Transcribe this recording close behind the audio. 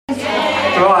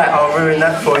right, I'll ruin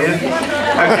that for you.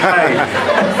 Okay.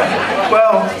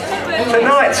 Well,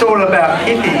 tonight's all about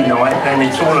Hippie Night, and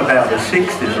it's all about the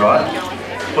 60s, right?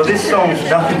 Well, this song's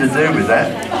nothing to do with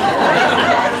that.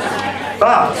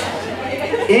 But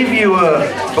if you were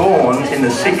born in the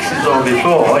 60s or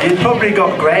before, you've probably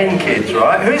got grandkids,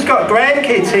 right? Who's got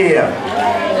grandkids here?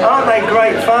 Aren't they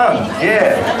great fun?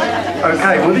 Yeah.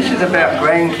 Okay, well, this is about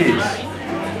grandkids.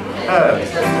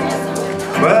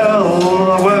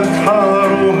 Well, I worked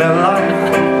hard all my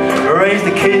life, raised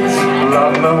the kids,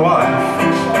 loved my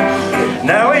wife.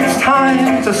 Now it's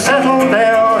time to settle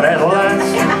down at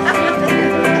last.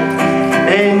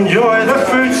 Enjoy the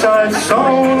fruits I've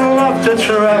sown, love to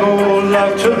travel,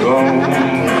 love to roam.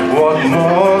 What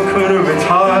more could a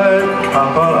retired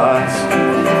couple ask?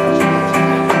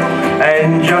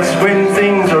 And just when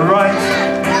things are right,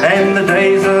 and the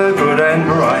days are good and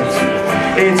bright,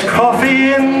 it's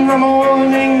coffee in the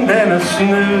morning, then a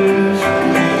snooze.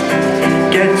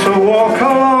 Get to walk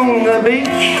along the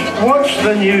beach, watch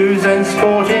the news and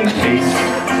sport in peace.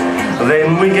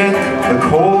 Then we get the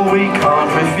call we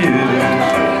can't refuse.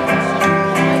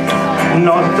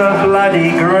 Not the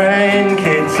bloody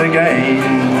grandkids again.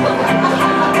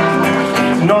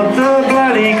 Not the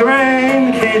bloody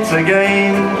grandkids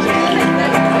again.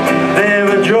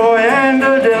 They're a joy and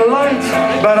a delight,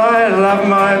 but I love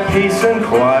my peace and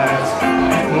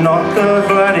quiet. Not the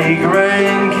bloody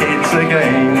grandkids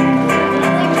again.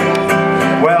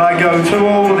 Well, I go to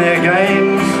all their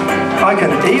games, I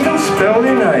can even spell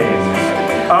their names.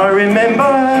 I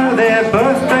remember their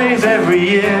birthdays every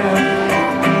year,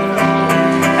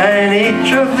 and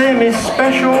each of them is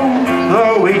special,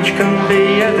 though each can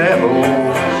be a devil.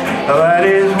 That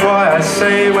is why I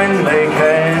say when they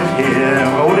can't hear.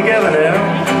 All together now.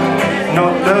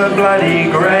 Not the bloody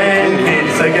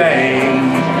grandkids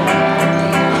again.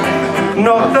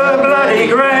 Not the bloody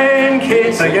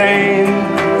grandkids again.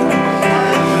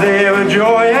 They're a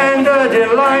joy and a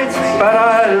delight, but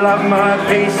I love my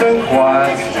peace and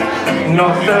quiet.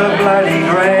 Not the bloody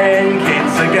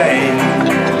grandkids again.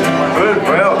 Good,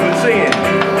 well, good singing.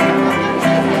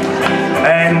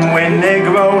 And when they're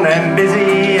grown and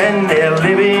busy and they're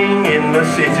living in the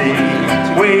city,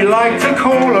 we like to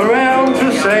call around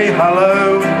to say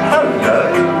hello,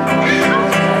 hello.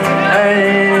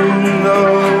 And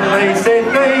though they said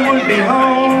they would be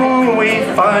home, we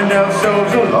find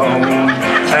ourselves alone.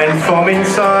 And from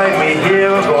inside we hear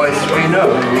a voice we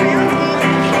know.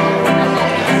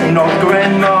 Not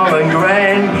grandma and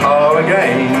grandpa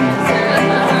again.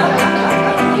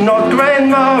 Not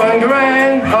grandma and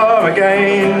grandpa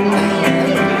again.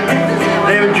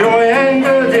 They're joy and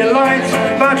a delight,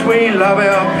 but we love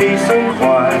our peace and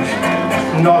quiet.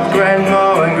 Not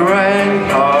grandma and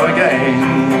grandpa again.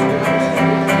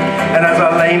 And as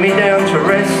I lay me down to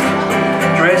rest,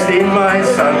 dressed in my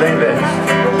Sunday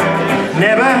best,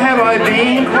 never have I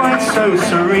been quite so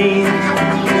serene.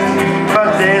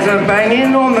 But there's a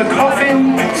banging on the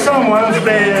coffin, someone's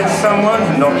there,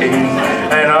 someone's knocking,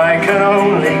 and I can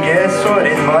only guess what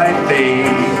it might be.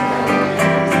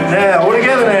 Now, all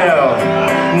together now.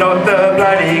 Not the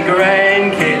bloody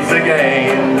grandkids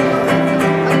again.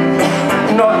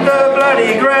 Not the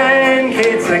bloody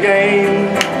grandkids again.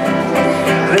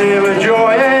 They're a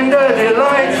joy and a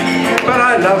delight, but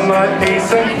I love my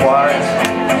peace and quiet.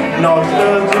 Not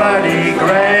the bloody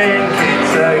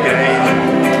grandkids again.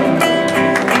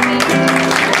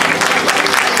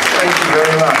 Thank you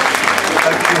very much.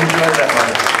 Hope you enjoyed that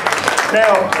one.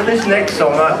 Now, for this next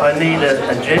song, I need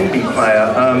a djembe player,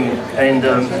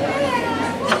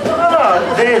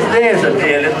 there's a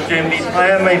dear little djembe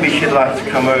player. Maybe she'd like to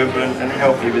come over and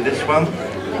help you with this one.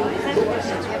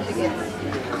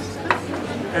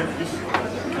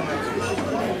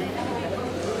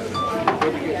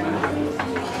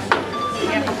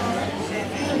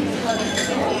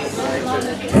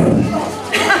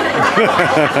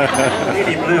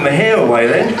 Nearly blew my hair away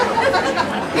then.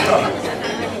 Oh.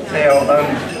 Now,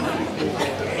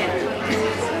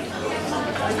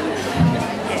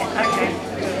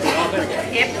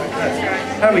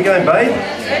 how are we going, babe?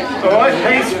 Alright,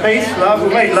 peace, peace, love.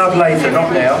 We'll make love later,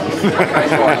 not now. Okay,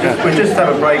 fine. We'll just have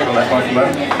a break on that one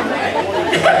moment.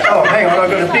 Oh, hang on, I've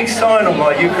got a big sign on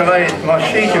my ukulele, my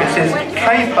sheet of it says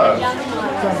capo.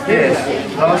 Yes,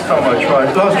 last time I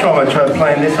tried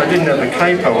playing this, I didn't have the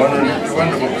capo on, and I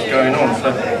wonder what was going on. So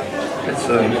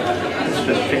let's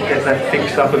just get that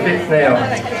fixed up a bit now.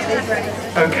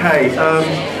 Okay, I'll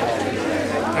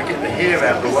get the hair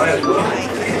out of the way as well.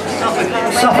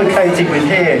 Suffocating with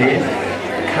hair here.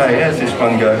 Okay, how's this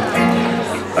one go?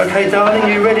 Okay,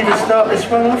 darling, you ready to start this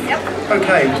one off? Yep.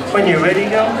 Okay, when you're ready,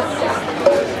 girl.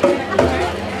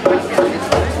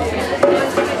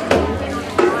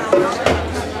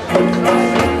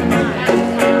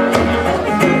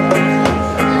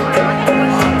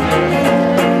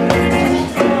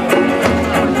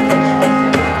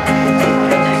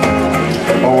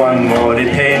 one more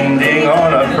depending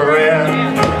on a prayer,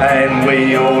 and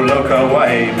we all look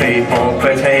away, people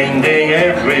pretending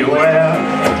everywhere.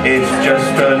 It's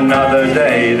just another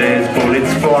day, there's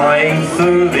bullets flying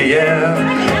through the air,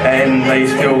 and they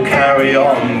still carry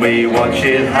on. We watch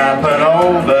it happen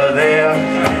over there,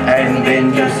 and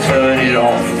then just turn it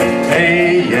off.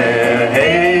 Hey yeah,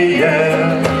 hey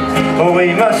yeah,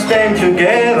 we must stand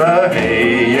together.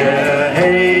 Hey yeah,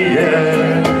 hey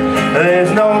yeah,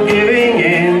 there's no giving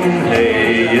in.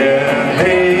 Hey yeah,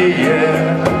 hey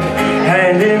yeah,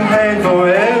 hand in hand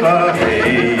forever.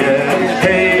 Hey yeah,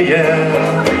 hey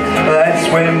yeah,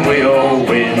 that's when we all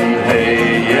win.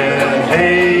 Hey yeah,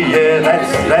 hey yeah,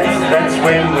 that's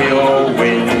when we all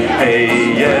win.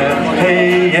 Hey yeah,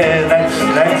 hey yeah,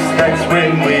 that's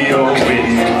when we all win.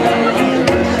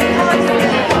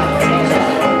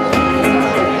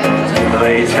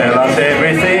 They tell us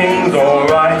everything's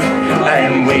alright,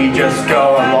 and we just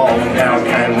go along. How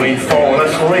can we fall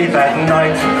asleep at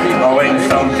night, or when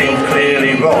something's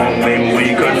clearly wrong, when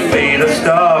we could feed a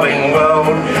starving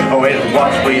world with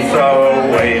what we throw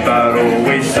away, but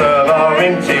always serve our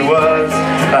empty words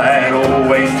that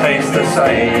always taste the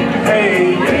same.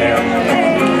 Hey yeah,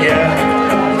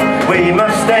 yeah, we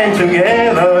must stand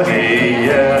together. Hey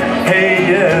yeah,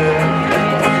 hey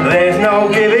yeah, there's no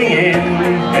giving in.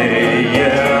 Hey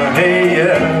yeah, hey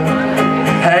yeah,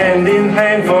 hand in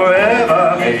hand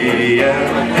forever. Hey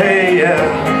yeah, hey yeah,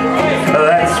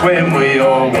 that's when we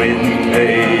all win.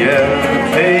 Hey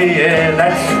yeah, hey yeah,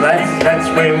 that's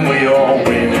when we all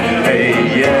win.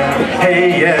 Hey yeah,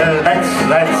 hey yeah,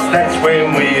 that's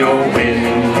when we all win.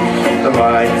 The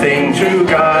right thing to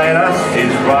guide us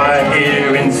is right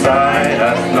here inside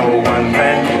us. No one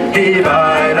can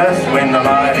divide us when the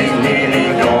light is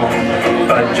nearly gone.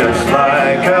 But just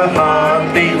like a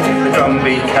heartbeat, the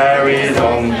drumbeat carries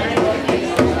on.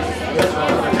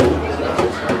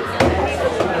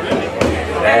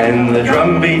 And the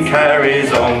drumbeat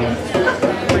carries on.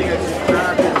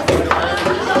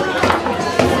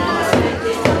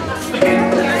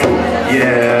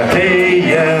 Yeah, hey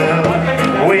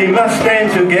yeah, we must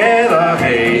stand together.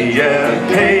 Hey yeah,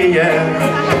 hey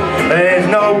yeah, there's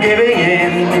no giving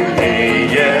in. Hey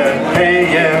yeah,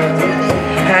 hey yeah,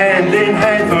 hand in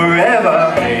hand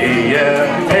forever. Hey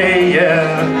yeah, hey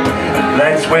yeah,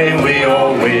 that's when we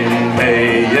all win.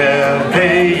 Hey yeah,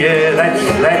 hey yeah,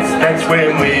 that's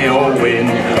when we all win.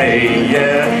 Hey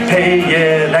yeah,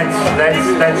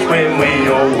 that's when we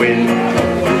all win.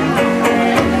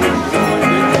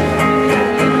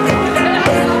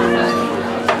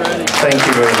 Thank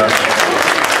you very much.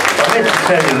 I meant to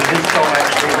tell you that this song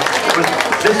actually was,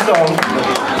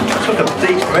 I took a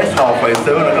deep breath halfway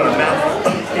through and I got a mouth.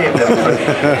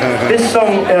 This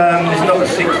song is not a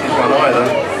 60s one either.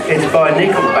 It's by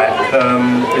Nickelback.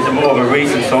 It's more of a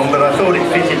recent song, but I thought it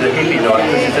fitted the Hippie Night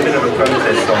because it's a bit of a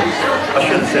protest song. I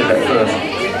should have said that first.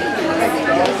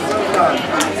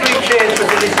 3 cheers for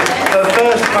Delycia. Her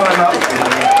first time up with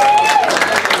me.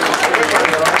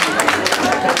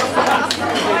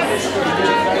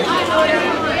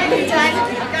 Time.